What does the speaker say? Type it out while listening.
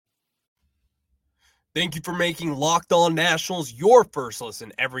Thank you for making Locked On Nationals your first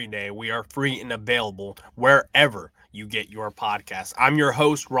listen every day. We are free and available wherever you get your podcast. I'm your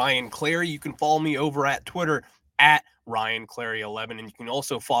host, Ryan Clary. You can follow me over at Twitter at Ryan Clary11. And you can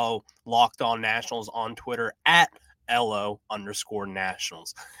also follow Locked On Nationals on Twitter at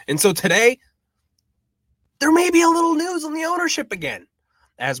LO_Nationals. And so today, there may be a little news on the ownership again.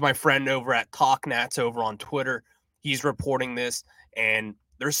 As my friend over at Talk Nats over on Twitter, he's reporting this. And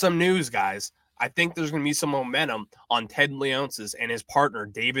there's some news, guys. I think there's going to be some momentum on Ted Leonsis and his partner,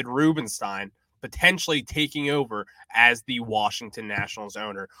 David Rubenstein, potentially taking over as the Washington Nationals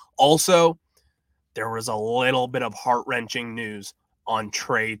owner. Also, there was a little bit of heart-wrenching news on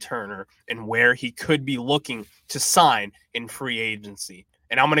Trey Turner and where he could be looking to sign in free agency.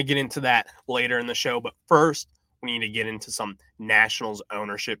 And I'm going to get into that later in the show. But first, we need to get into some Nationals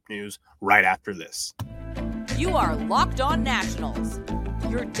ownership news right after this. You are Locked On Nationals,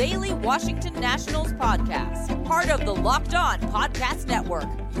 your daily Washington Nationals podcast, part of the Locked On Podcast Network,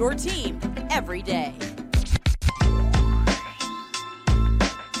 your team every day.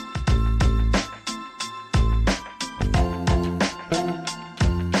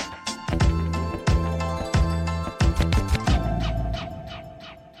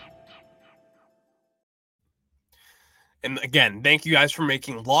 And again, thank you guys for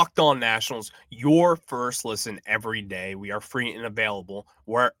making Locked On Nationals your first listen every day. We are free and available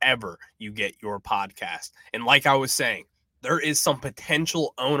wherever you get your podcast. And like I was saying, there is some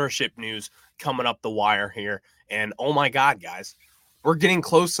potential ownership news coming up the wire here. And oh my God, guys, we're getting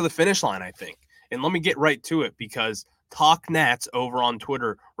close to the finish line, I think. And let me get right to it because Talk Nats over on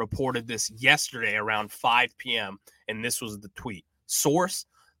Twitter reported this yesterday around 5 p.m. And this was the tweet. Source: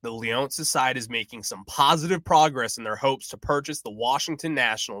 the Leonsis side is making some positive progress in their hopes to purchase the Washington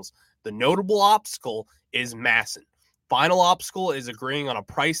Nationals. The notable obstacle is MASN. Final obstacle is agreeing on a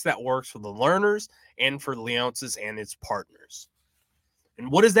price that works for the Lerners and for Leonsis and its partners.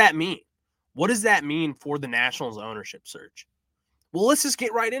 And what does that mean? What does that mean for the Nationals ownership search? Well, let's just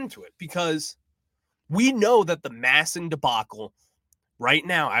get right into it because we know that the MASN debacle right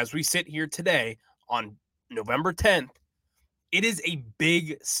now, as we sit here today on November 10th, it is a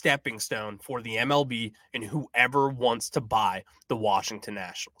big stepping stone for the MLB and whoever wants to buy the Washington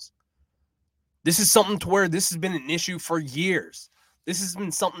Nationals. This is something to where this has been an issue for years. This has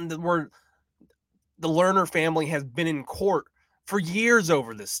been something that where the Lerner family has been in court for years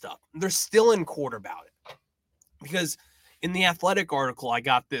over this stuff. They're still in court about it. Because in the Athletic article, I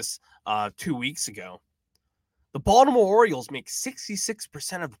got this 2 weeks ago. The Baltimore Orioles make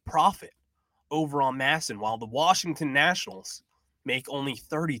 66% of the profit over on MASN, while the Washington Nationals make only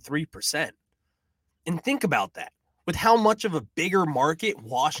 33%. And think about that. With how much of a bigger market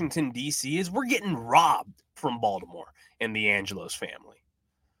Washington, D.C. is, we're getting robbed from Baltimore and the Angelos family.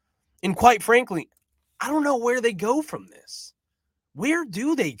 And quite frankly, I don't know where they go from this. Where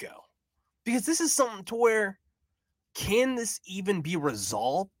do they go? Because this is something to where, can this even be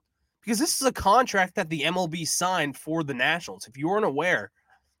resolved? Because this is a contract that the MLB signed for the Nationals. If you weren't aware,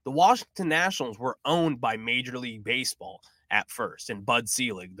 the Washington Nationals were owned by Major League Baseball at first, and Bud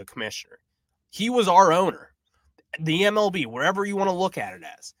Selig, the commissioner. He was our owner. The MLB, wherever you want to look at it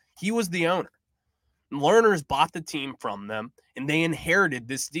as, he was the owner. Lerners bought the team from them, and they inherited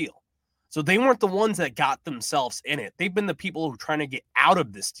this deal. So they weren't the ones that got themselves in it. They've been the people who are trying to get out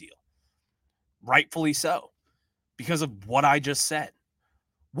of this deal. Rightfully so, because of what I just said.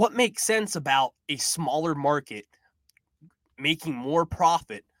 What makes sense about a smaller market making more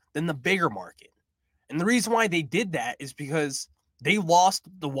profit than the bigger market? And the reason why they did that is because they lost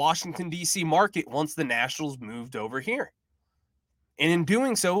the Washington, D.C. market once the Nationals moved over here. And in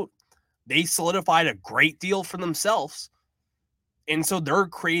doing so, they solidified a great deal for themselves. And so they're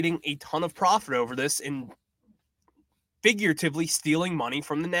creating a ton of profit over this and figuratively stealing money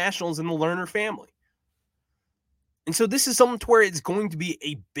from the Nationals and the Lerner family. And so this is something to where it's going to be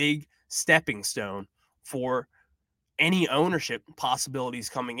a big stepping stone for any ownership possibilities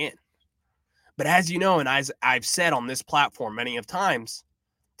coming in. But as you know, and as I've said on this platform many of times,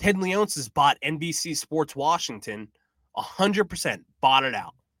 Ted Leonsis bought NBC Sports Washington 100%, bought it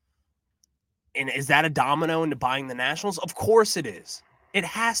out. And is that a domino into buying the Nationals? Of course it is. It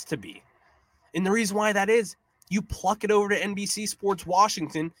has to be. And the reason why that is, you pluck it over to NBC Sports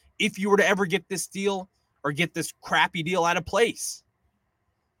Washington if you were to ever get this deal or get this crappy deal out of place.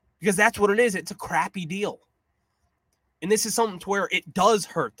 Because that's what it is. It's a crappy deal. And this is something to where it does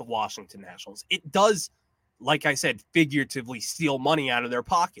hurt the Washington Nationals. It does, like I said, figuratively steal money out of their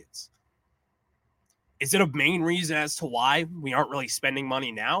pockets. Is it a main reason as to why we aren't really spending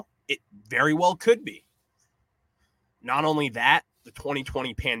money now? It very well could be. Not only that, the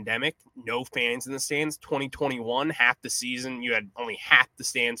 2020 pandemic, no fans in the stands. 2021, half the season, you had only half the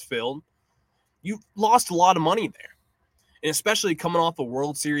stands filled. You lost a lot of money there. And especially coming off a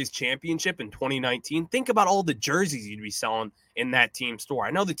World Series championship in 2019, think about all the jerseys you'd be selling in that team store.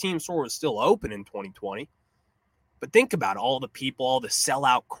 I know the team store was still open in 2020, but think about all the people, all the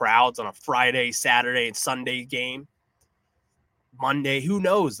sellout crowds on a Friday, Saturday, and Sunday game. Monday, who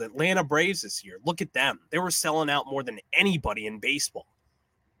knows? The Atlanta Braves this year, look at them. They were selling out more than anybody in baseball.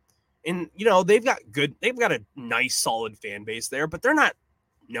 And, they've got a nice, solid fan base there, but they're not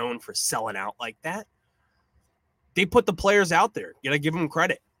known for selling out like that. They put the players out there. You got to give them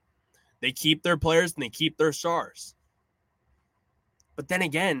credit. They keep their players and they keep their stars. But then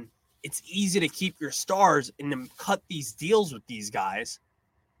again, it's easy to keep your stars and then cut these deals with these guys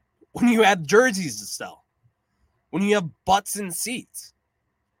when you have jerseys to sell, when you have butts in seats.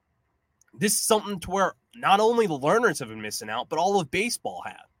 This is something to where not only the learners have been missing out, but all of baseball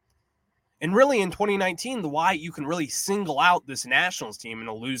have. And really in 2019, the why you can really single out this Nationals team in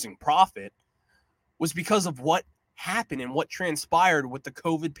a losing profit was because of what happened and what transpired with the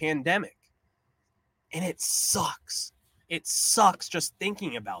COVID pandemic. And it sucks. It sucks just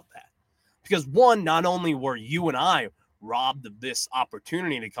thinking about that. Because one, not only were you and I robbed of this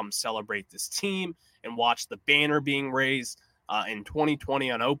opportunity to come celebrate this team and watch the banner being raised in 2020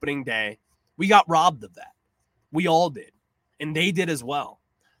 on opening day, we got robbed of that. We all did. And they did as well.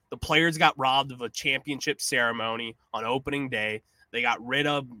 The players got robbed of a championship ceremony on opening day. They got rid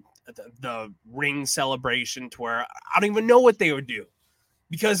of the ring celebration to where I don't even know what they would do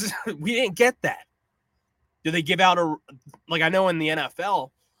because we didn't get that. Do they give out I know in the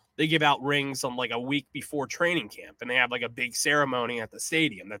NFL, they give out rings on a week before training camp and they have a big ceremony at the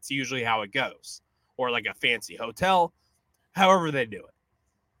stadium. That's usually how it goes, or a fancy hotel, however they do it.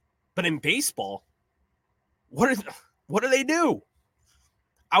 But in baseball, what do they do?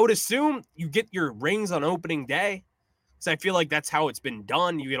 I would assume you get your rings on opening day. So I feel like that's how it's been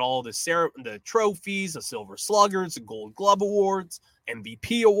done. You get all the trophies, the Silver Sluggers, the Gold Glove Awards,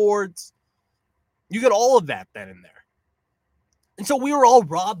 MVP awards. You get all of that then in there. And so we were all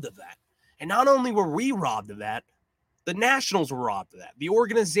robbed of that. And not only were we robbed of that, the Nationals were robbed of that. The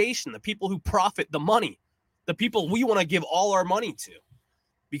organization, the people who profit the money, the people we want to give all our money to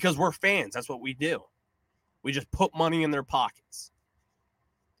because we're fans. That's what we do. We just put money in their pockets.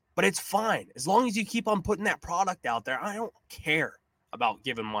 But it's fine. As long as you keep on putting that product out there, I don't care about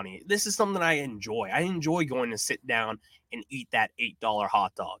giving money. This is something I enjoy. I enjoy going to sit down and eat that $8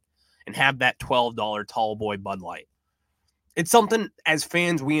 hot dog and have that $12 tall boy Bud Light. It's something as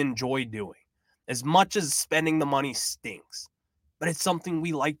fans we enjoy doing. As much as spending the money stinks. But it's something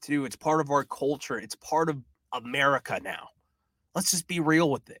we like to do. It's part of our culture. It's part of America now. Let's just be real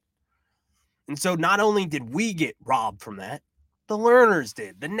with it. And so not only did we get robbed from that, the Learners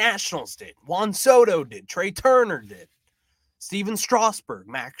did. The Nationals did. Juan Soto did. Trey Turner did. Steven Strasburg,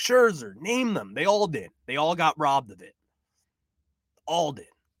 Max Scherzer, name them. They all did. They all got robbed of it. All did.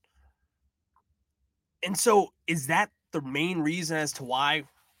 And so is that the main reason as to why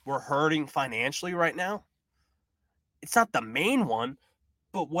we're hurting financially right now? It's not the main one,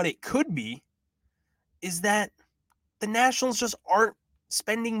 but what it could be is that the Nationals just aren't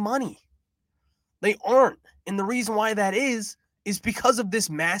spending money. They aren't. And the reason why that is because of this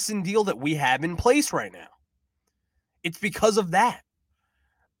Masson deal that we have in place right now. It's because of that.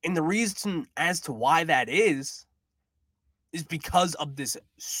 And the reason as to why that is because of this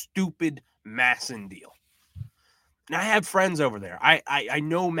stupid Masson deal. And I have friends over there. I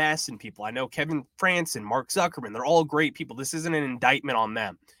know Masson people. I know Kevin Franson, Mark Zuckerman. They're all great people. This isn't an indictment on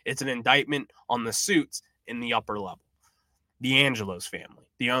them. It's an indictment on the suits in the upper level. The Angelos family,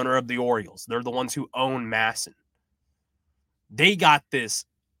 the owner of the Orioles. They're the ones who own Masson. They got this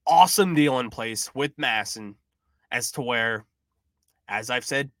awesome deal in place with Masson as to where, as I've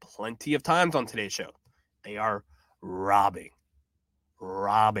said plenty of times on today's show, they are robbing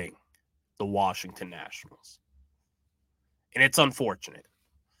the Washington Nationals. And it's unfortunate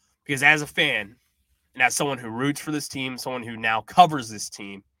because as a fan and as someone who roots for this team, someone who now covers this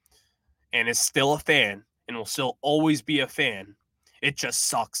team and is still a fan and will still always be a fan, it just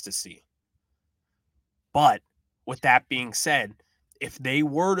sucks to see. But with that being said, if they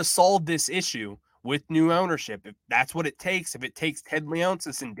were to solve this issue with new ownership, if that's what it takes, if it takes Ted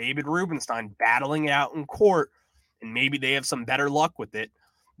Leonsis and David Rubenstein battling it out in court, and maybe they have some better luck with it,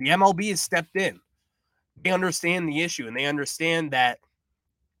 the MLB has stepped in. They understand the issue, and they understand that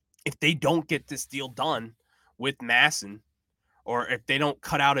if they don't get this deal done with Masson, or if they don't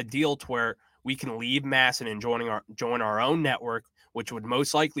cut out a deal to where we can leave Masson and join our own network, which would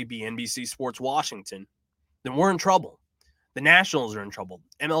most likely be NBC Sports Washington, then we're in trouble. The Nationals are in trouble.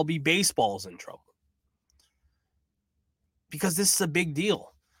 MLB baseball is in trouble. Because this is a big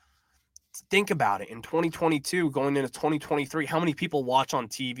deal. Think about it. In 2022, going into 2023, how many people watch on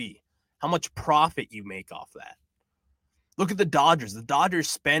TV? How much profit you make off that? Look at the Dodgers. The Dodgers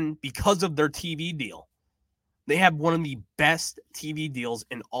spend, because of their TV deal, they have one of the best TV deals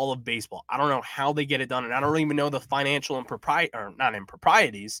in all of baseball. I don't know how they get it done, and I don't even know the financial improprieties.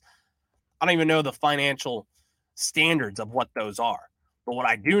 I don't even know the financial standards of what those are. But what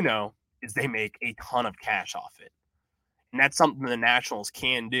I do know is they make a ton of cash off it. And that's something the Nationals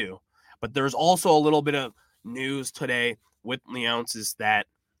can do. But there's also a little bit of news today with Leonsis that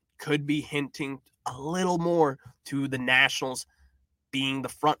could be hinting a little more to the Nationals being the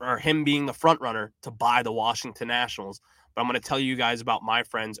front, or him being the front runner to buy the Washington Nationals. But I'm going to tell you guys about my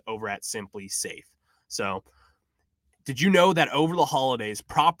friends over at Simply Safe. So, did you know that over the holidays,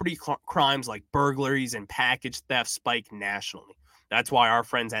 property crimes like burglaries and package theft spike nationally? That's why our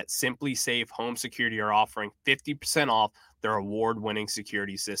friends at Simply Safe Home Security are offering 50% off their award-winning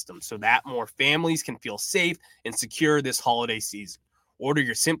security system so that more families can feel safe and secure this holiday season. Order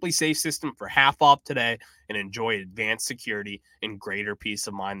your Simply Safe system for half off today and enjoy advanced security and greater peace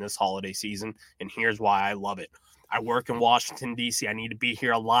of mind this holiday season. And here's why I love it. I work in Washington, D.C. I need to be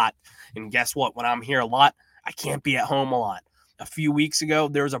here a lot. And guess what? When I'm here a lot, I can't be at home a lot. A few weeks ago,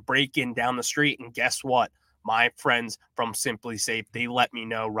 there was a break-in down the street, and guess what? My friends from Simply Safe, they let me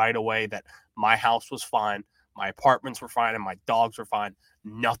know right away that my house was fine, my apartments were fine, and my dogs were fine.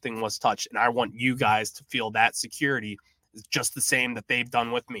 Nothing was touched. And I want you guys to feel that security is just the same that they've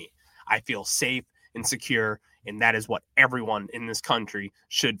done with me. I feel safe and secure, and that is what everyone in this country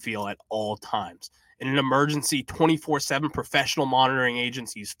should feel at all times. In an emergency, 24/7 professional monitoring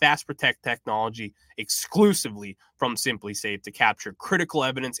agents use Fast Protect technology exclusively from Simply Safe to capture critical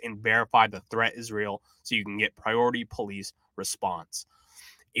evidence and verify the threat is real so you can get priority police response.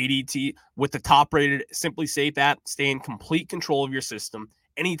 ADT, with the top-rated Simply Safe app, stay in complete control of your system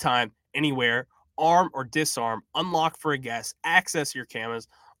anytime, anywhere, arm or disarm, unlock for a guest, access your cameras,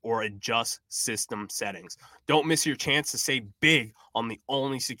 or adjust system settings. Don't miss your chance to save big on the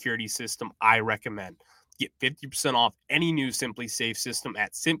only security system I recommend. Get 50% off any new Simply Safe system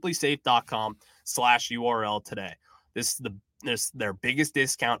at simplysafe.com/URL today. This is their biggest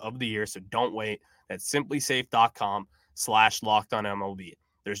discount of the year, so don't wait. That's simplysafe.com/LockedOnMLB.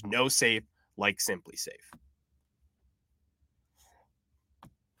 There's no safe like Simply Safe.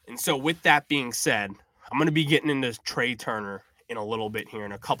 And so with that being said, I'm going to be getting into Trey Turner in a little bit here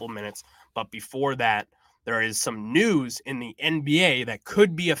in a couple minutes. But before that, there is some news in the NBA that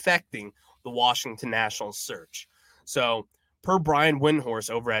could be affecting the Washington Nationals search. So per Brian Windhorst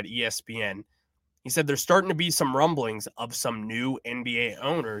over at ESPN, he said there's starting to be some rumblings of some new NBA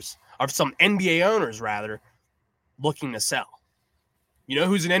owners, or some NBA owners rather, looking to sell. You know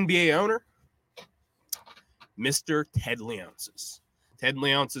who's an NBA owner? Mr. Ted Leonsis. Ted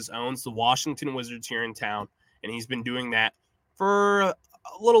Leonsis owns the Washington Wizards here in town, and he's been doing that for a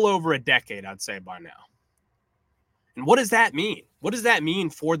little over a decade, I'd say, by now. And what does that mean? What does that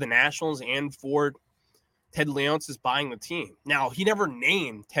mean for the Nationals and for Ted Leonsis buying the team? Now, he never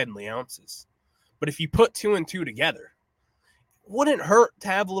named Ted Leonsis, but if you put two and two together, wouldn't hurt to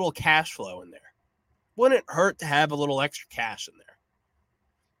have a little cash flow in there. Wouldn't hurt to have a little extra cash in there.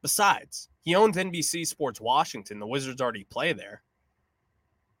 Besides, he owns NBC Sports Washington. The Wizards already play there.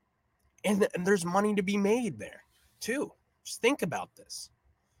 And there's money to be made there, too. Just think about this.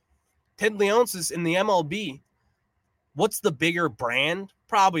 Ted Leonsis in the MLB, what's the bigger brand?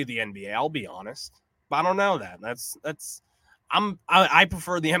 Probably the NBA, I'll be honest. But I don't know that. I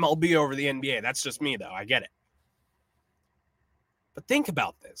prefer the MLB over the NBA. That's just me, though. I get it. But think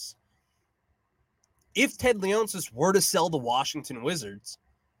about this. If Ted Leonsis were to sell the Washington Wizards,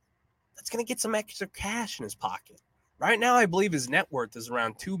 that's going to get some extra cash in his pocket. Right now, I believe his net worth is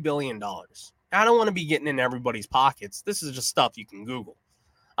around $2 billion. I don't want to be getting in everybody's pockets. This is just stuff you can Google.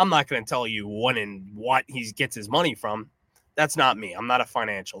 I'm not going to tell you when and what he gets his money from. That's not me. I'm not a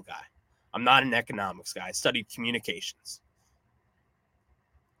financial guy. I'm not an economics guy. I studied communications.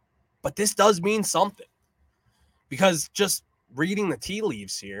 But this does mean something. Because just reading the tea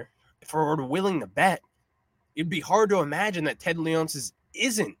leaves here, if we were willing to bet, it'd be hard to imagine that Ted Leonsis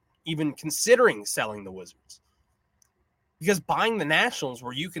isn't even considering selling the Wizards. Because buying the Nationals,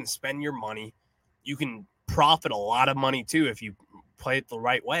 where you can spend your money, you can profit a lot of money too if you play it the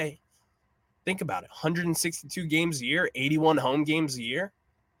right way. Think about it. 162 games a year, 81 home games a year.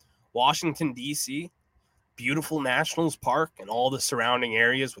 Washington, D.C., beautiful Nationals Park and all the surrounding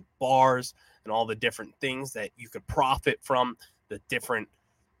areas with bars and all the different things that you could profit from, the different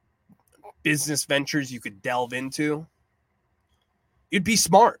business ventures you could delve into. It'd be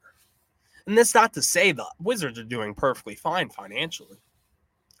smart. And that's not to say the Wizards are doing perfectly fine financially.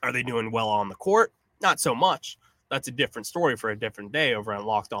 Are they doing well on the court? Not so much. That's a different story for a different day over on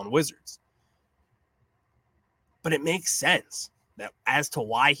Locked On Wizards. But it makes sense that as to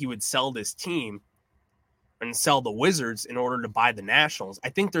why he would sell this team and sell the Wizards in order to buy the Nationals. I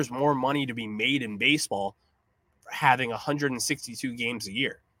think there's more money to be made in baseball for having 162 games a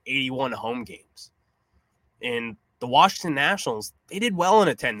year, 81 home games. And the Washington Nationals, they did well in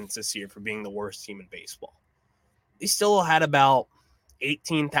attendance this year for being the worst team in baseball. They still had about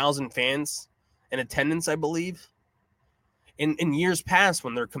 18,000 fans in attendance, I believe. In years past,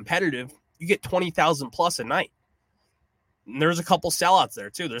 when they're competitive, you get 20,000 plus a night. And there's a couple sellouts there,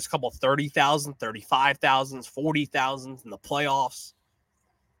 too. There's a couple 30,000, 35,000, 40,000 in the playoffs.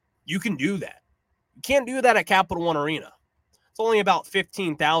 You can do that. You can't do that at Capital One Arena. It's only about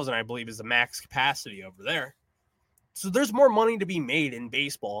 15,000, I believe, is the max capacity over there. So there's more money to be made in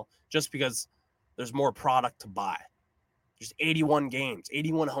baseball just because there's more product to buy. There's 81 games,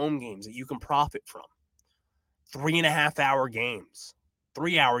 81 home games that you can profit from. 3.5-hour games,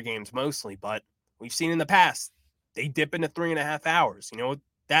 3-hour games mostly, but we've seen in the past, they dip into 3.5 hours. You know what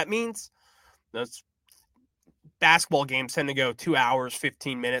that means? Those basketball games tend to go 2 hours,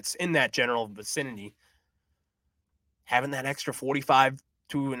 15 minutes in that general vicinity. Having that extra 45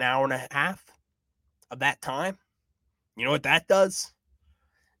 to an hour and a half of that time, you know what that does?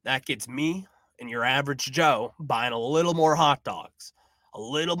 That gets me and your average Joe buying a little more hot dogs, a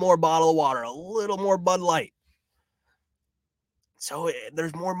little more bottle of water, a little more Bud Light. So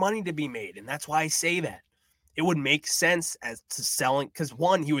there's more money to be made, and that's why I say that. It would make sense as to selling, because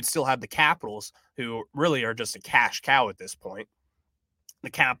one, he would still have the Capitals, who really are just a cash cow at this point.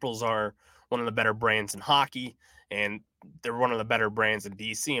 The Capitals are one of the better brands in hockey, and they're one of the better brands in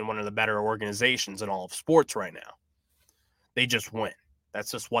DC and one of the better organizations in all of sports right now. They just win.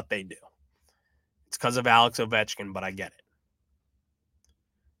 That's just what they do. It's because of Alex Ovechkin, but I get it.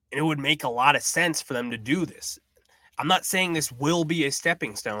 And it would make a lot of sense for them to do this. I'm not saying this will be a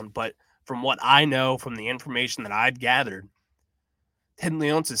stepping stone, but from what I know, from the information that I've gathered, Ted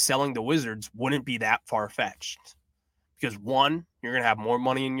Leonsis selling the Wizards wouldn't be that far-fetched. Because one, you're going to have more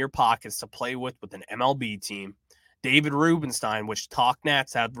money in your pockets to play with an MLB team. David Rubenstein, which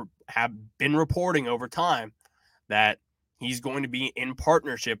TalkNats have been reporting over time that he's going to be in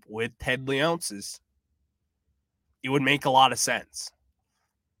partnership with Ted Leonsis. It would make a lot of sense.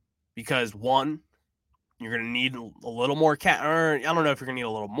 Because one, you're going to need a little more cash. Or I don't know if you're going to need a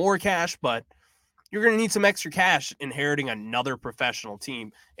little more cash, but you're going to need some extra cash inheriting another professional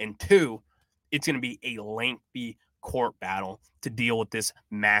team. And two, it's going to be a lengthy court battle to deal with this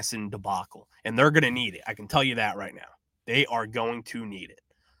Masson debacle. And they're going to need it. I can tell you that right now. They are going to need it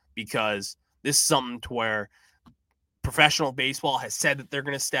because this is something to where professional baseball has said that they're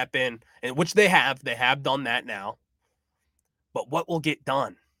going to step in, and which they have. They have done that now. But what will get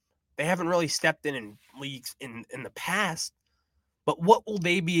done? They haven't really stepped in leagues in the past, but what will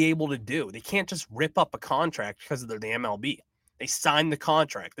they be able to do? They can't just rip up a contract because they're the MLB. They signed the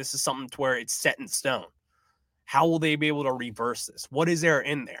contract. This is something to where it's set in stone. How will they be able to reverse this? What is there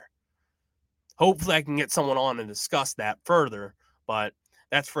in there? Hopefully I can get someone on and discuss that further, but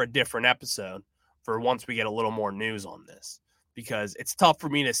that's for a different episode for once we get a little more news on this, because it's tough for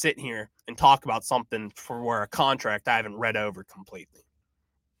me to sit here and talk about something for where a contract I haven't read over completely.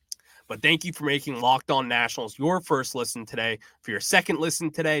 But thank you for making Locked On Nationals your first listen today. For your second listen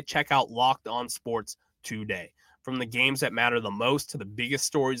today, check out Locked On Sports today. From the games that matter the most to the biggest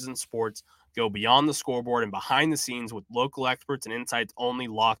stories in sports, go beyond the scoreboard and behind the scenes with local experts and insights only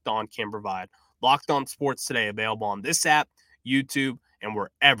Locked On can provide. Locked On Sports today, available on this app, YouTube, and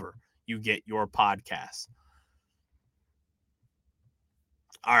wherever you get your podcasts.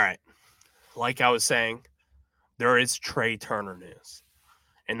 All right. Like I was saying, there is Trea Turner news.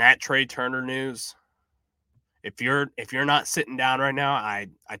 And that Trea Turner news, if you're not sitting down right now, I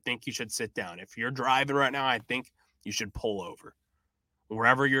think you should sit down. If you're driving right now, I think you should pull over.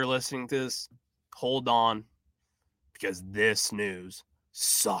 Wherever you're listening to this, hold on, because this news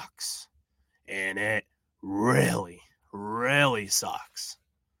sucks. And it really, really sucks.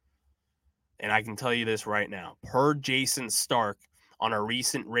 And I can tell you this right now. Per Jason Stark on a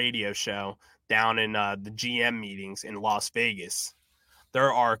recent radio show down in the GM meetings in Las Vegas,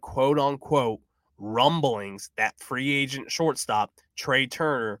 there are quote-unquote rumblings that free agent shortstop Trea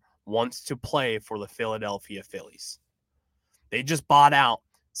Turner wants to play for the Philadelphia Phillies. They just bought out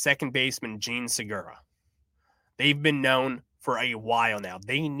second baseman Gene Segura. They've been known for a while now.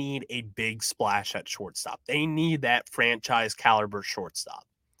 They need a big splash at shortstop. They need that franchise caliber shortstop.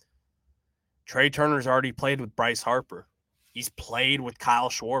 Trea Turner's already played with Bryce Harper. He's played with Kyle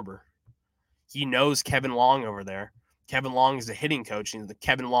Schwarber. He knows Kevin Long over there. Kevin Long is the hitting coach, and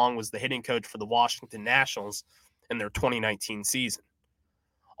Kevin Long was the hitting coach for the Washington Nationals in their 2019 season,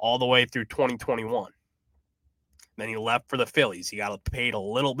 all the way through 2021. Then he left for the Phillies. He got paid a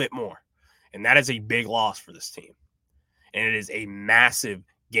little bit more, and that is a big loss for this team. And it is a massive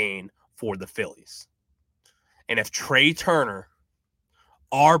gain for the Phillies. And if Trea Turner,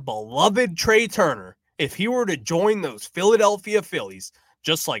 our beloved Trea Turner, if he were to join those Philadelphia Phillies,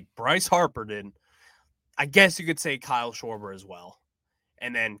 just like Bryce Harper did, I guess you could say Kyle Schwarber as well,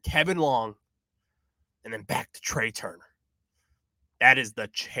 and then Kevin Long, and then back to Trea Turner. That is the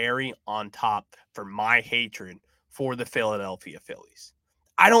cherry on top for my hatred for the Philadelphia Phillies.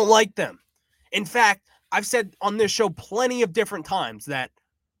 I don't like them. In fact, I've said on this show plenty of different times that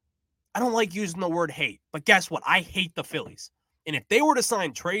I don't like using the word hate, but guess what? I hate the Phillies. And if they were to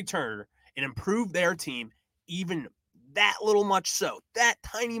sign Trea Turner and improve their team even that little much so, that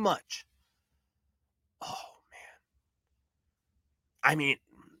tiny much, oh, man. I mean,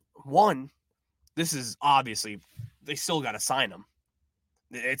 one, this is obviously, they still got to sign him.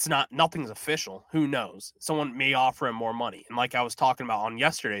 It's nothing's official. Who knows? Someone may offer him more money. And like I was talking about on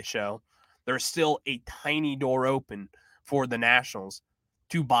yesterday's show, there's still a tiny door open for the Nationals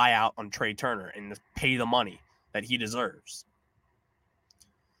to buy out on Trea Turner and pay the money that he deserves.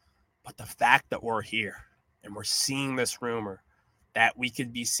 But the fact that we're here and we're seeing this rumor that we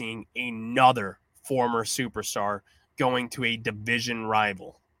could be seeing another former superstar going to a division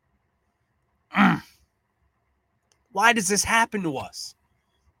rival. Why does this happen to us?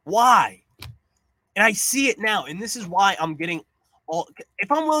 Why? And I see it now, and this is why I'm getting all.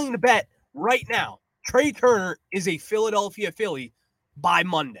 If I'm willing to bet right now, Trea Turner is a Philadelphia Philly by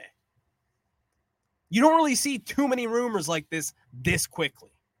Monday. You don't really see too many rumors like this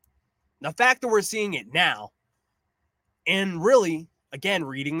quickly. The fact that we're seeing it now, and really, again,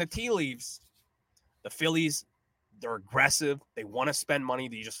 reading the tea leaves, the Phillies, they're aggressive. They want to spend money.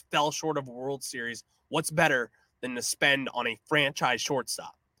 They just fell short of a World Series. What's better than to spend on a franchise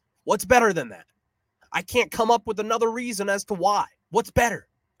shortstop? What's better than that? I can't come up with another reason as to why. What's better?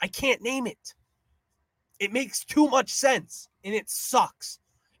 I can't name it. It makes too much sense, and it sucks.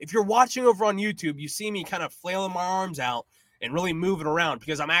 If you're watching over on YouTube, you see me kind of flailing my arms out and really moving around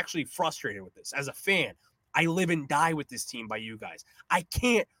because I'm actually frustrated with this. As a fan, I live and die with this team by you guys. I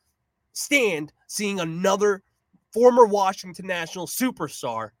can't stand seeing another former Washington National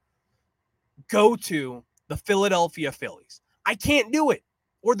superstar go to the Philadelphia Phillies. I can't do it.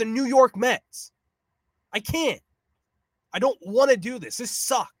 Or the New York Mets. I can't. I don't want to do this. This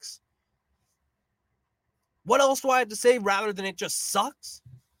sucks. What else do I have to say rather than it just sucks?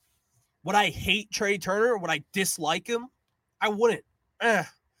 Would I hate Trea Turner? Would I dislike him? I wouldn't. I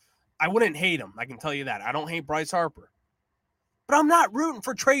wouldn't hate him. I can tell you that. I don't hate Bryce Harper. But I'm not rooting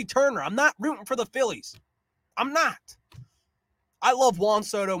for Trea Turner. I'm not rooting for the Phillies. I'm not. I love Juan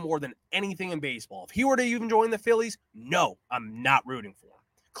Soto more than anything in baseball. If he were to even join the Phillies, no, I'm not rooting for him.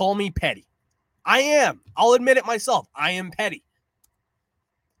 Call me petty. I am. I'll admit it myself. I am petty.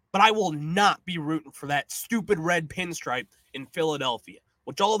 But I will not be rooting for that stupid red pinstripe in Philadelphia,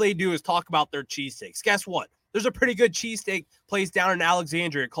 which all they do is talk about their cheesesteaks. Guess what? There's a pretty good cheesesteak place down in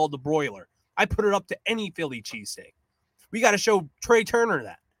Alexandria called the Broiler. I put it up to any Philly cheesesteak. We got to show Trea Turner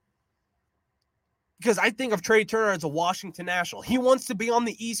that. Because I think of Trea Turner as a Washington National. He wants to be on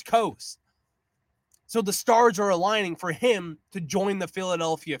the East Coast. So the stars are aligning for him to join the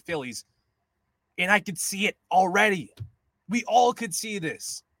Philadelphia Phillies. And I could see it already. We all could see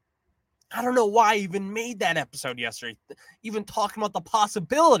this. I don't know why I even made that episode yesterday, even talking about the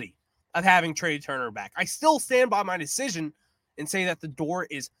possibility of having Trea Turner back. I still stand by my decision and say that the door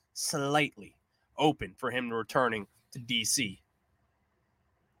is slightly open for him returning to DC.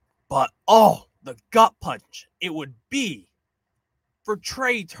 But, the gut punch it would be for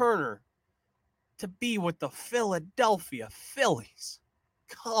Trea Turner to be with the Philadelphia Phillies.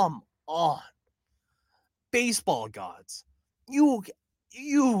 Come on. Baseball gods. You,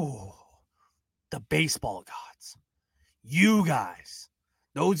 the baseball gods. You guys,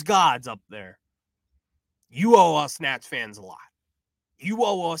 those gods up there, you owe us Nats fans a lot. You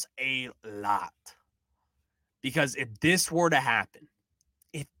owe us a lot. Because if this were to happen,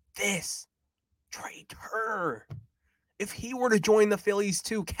 Trea Turner, if he were to join the Phillies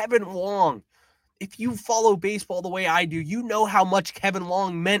too, Kevin Long, if you follow baseball the way I do, you know how much Kevin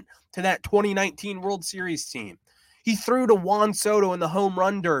Long meant to that 2019 World Series team. He threw to Juan Soto in the home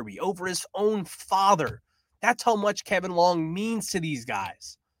run derby over his own father. That's how much Kevin Long means to these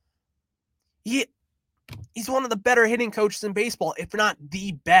guys. He's one of the better hitting coaches in baseball, if not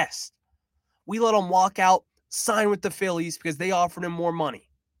the best. We let him walk out sign with the Phillies because they offered him more money.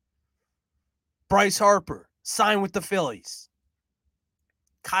 Bryce Harper, sign with the Phillies.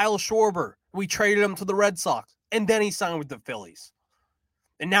 Kyle Schwarber, we traded him to the Red Sox, and then he signed with the Phillies.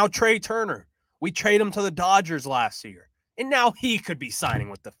 And now Trey Turner, we traded him to the Dodgers last year, and now he could be signing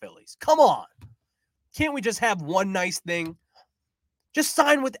with the Phillies. Come on. Can't we just have one nice thing? Just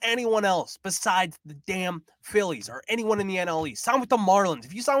sign with anyone else besides the damn Phillies or anyone in the NL East. Sign with the Marlins.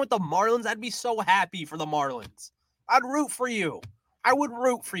 If you sign with the Marlins, I'd be so happy for the Marlins. I'd root for you. I would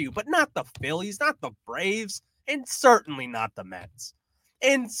root for you, but not the Phillies, not the Braves, and certainly not the Mets.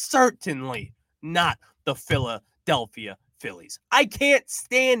 And certainly not the Philadelphia Phillies. I can't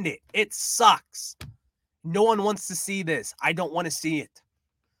stand it. It sucks. No one wants to see this. I don't want to see it.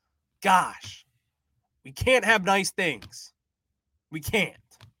 Gosh, we can't have nice things. We can't.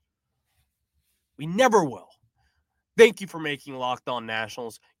 We never will. Thank you for making Locked On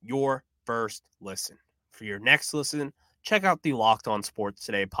Nationals your first listen. For your next listen, check out the Locked On Sports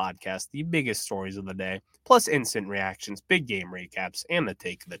Today podcast, the biggest stories of the day, plus instant reactions, big game recaps, and the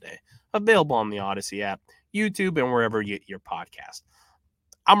take of the day. Available on the Odyssey app, YouTube, and wherever you get your podcast.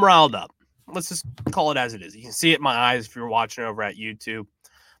 I'm riled up. Let's just call it as it is. You can see it in my eyes if you're watching over at YouTube.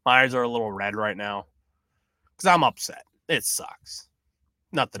 My eyes are a little red right now because I'm upset. It sucks.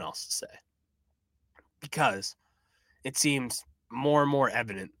 Nothing else to say. Because it seems more and more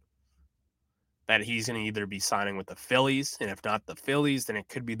evident that he's going to either be signing with the Phillies, and if not the Phillies, then it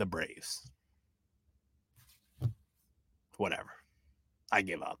could be the Braves. Whatever. I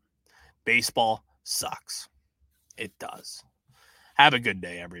give up. Baseball sucks. It does. Have a good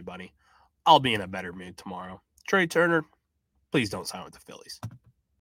day, everybody. I'll be in a better mood tomorrow. Trey Turner, please don't sign with the Phillies.